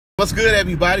What's good,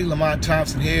 everybody? Lamont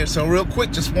Thompson here. So real quick,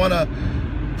 just want to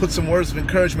put some words of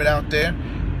encouragement out there.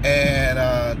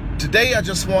 And today I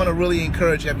just want to really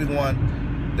encourage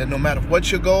everyone that no matter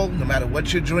what your goal, no matter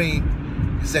what your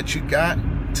dream, is that you got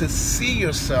to see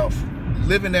yourself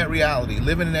living that reality,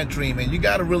 living in that dream. And you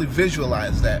got to really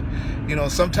visualize that. You know,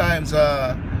 sometimes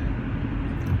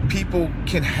people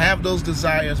can have those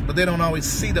desires, but they don't always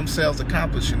see themselves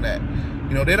accomplishing that.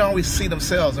 You know, they don't always see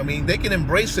themselves. I mean, they can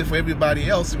embrace it for everybody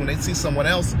else. When they see someone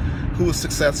else who is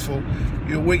successful,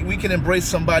 you know, we can embrace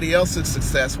somebody else's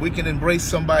success. We can embrace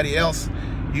somebody else,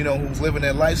 you know, who's living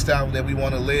that lifestyle that we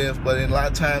want to live. But a lot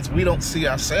of times we don't see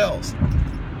ourselves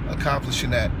accomplishing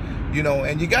that, you know.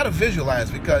 And you got to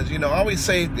visualize, because, you know, I always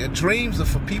say that dreams are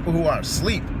for people who are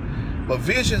asleep, but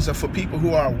visions are for people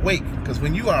who are awake. Because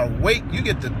when you are awake, you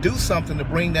get to do something to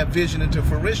bring that vision into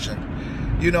fruition.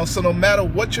 You know, so no matter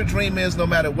what your dream is, no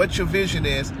matter what your vision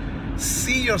is,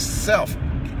 see yourself.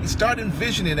 You start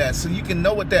envisioning that so you can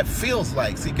know what that feels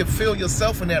like. So you can feel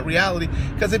yourself in that reality,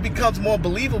 because it becomes more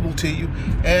believable to you.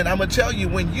 And I'm going to tell you,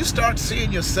 when you start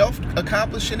seeing yourself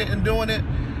accomplishing it and doing it,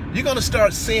 you're going to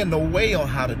start seeing the way on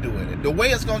how to do it. The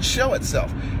way is going to show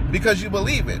itself because you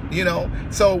believe it, you know.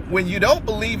 So when you don't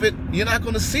believe it, you're not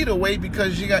going to see the way,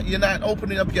 because you're not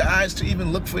opening up your eyes to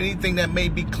even look for anything that may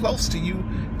be close to you,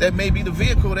 that may be the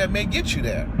vehicle that may get you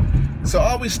there. So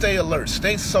always stay alert,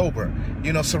 stay sober.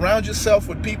 You know, surround yourself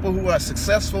with people who are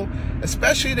successful,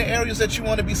 especially in the areas that you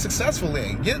want to be successful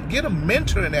in. Get a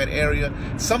mentor in that area,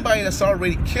 somebody that's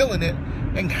already killing it,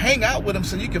 and hang out with them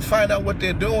so you can find out what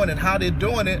they're doing and how they're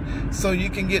doing it, so you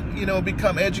can get, you know,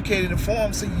 become educated and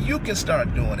informed so you can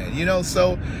start doing it, you know.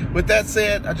 So with that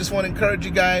said, I just want to encourage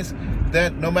you guys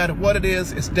that no matter what it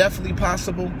is, it's definitely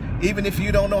possible. Even if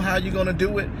you don't know how you're going to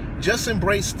do it, just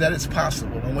embrace that it's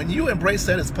possible. And when you embrace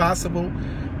that it's possible,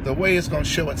 the way is going to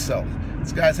show itself.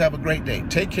 So guys, have a great day.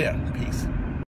 Take care. Peace.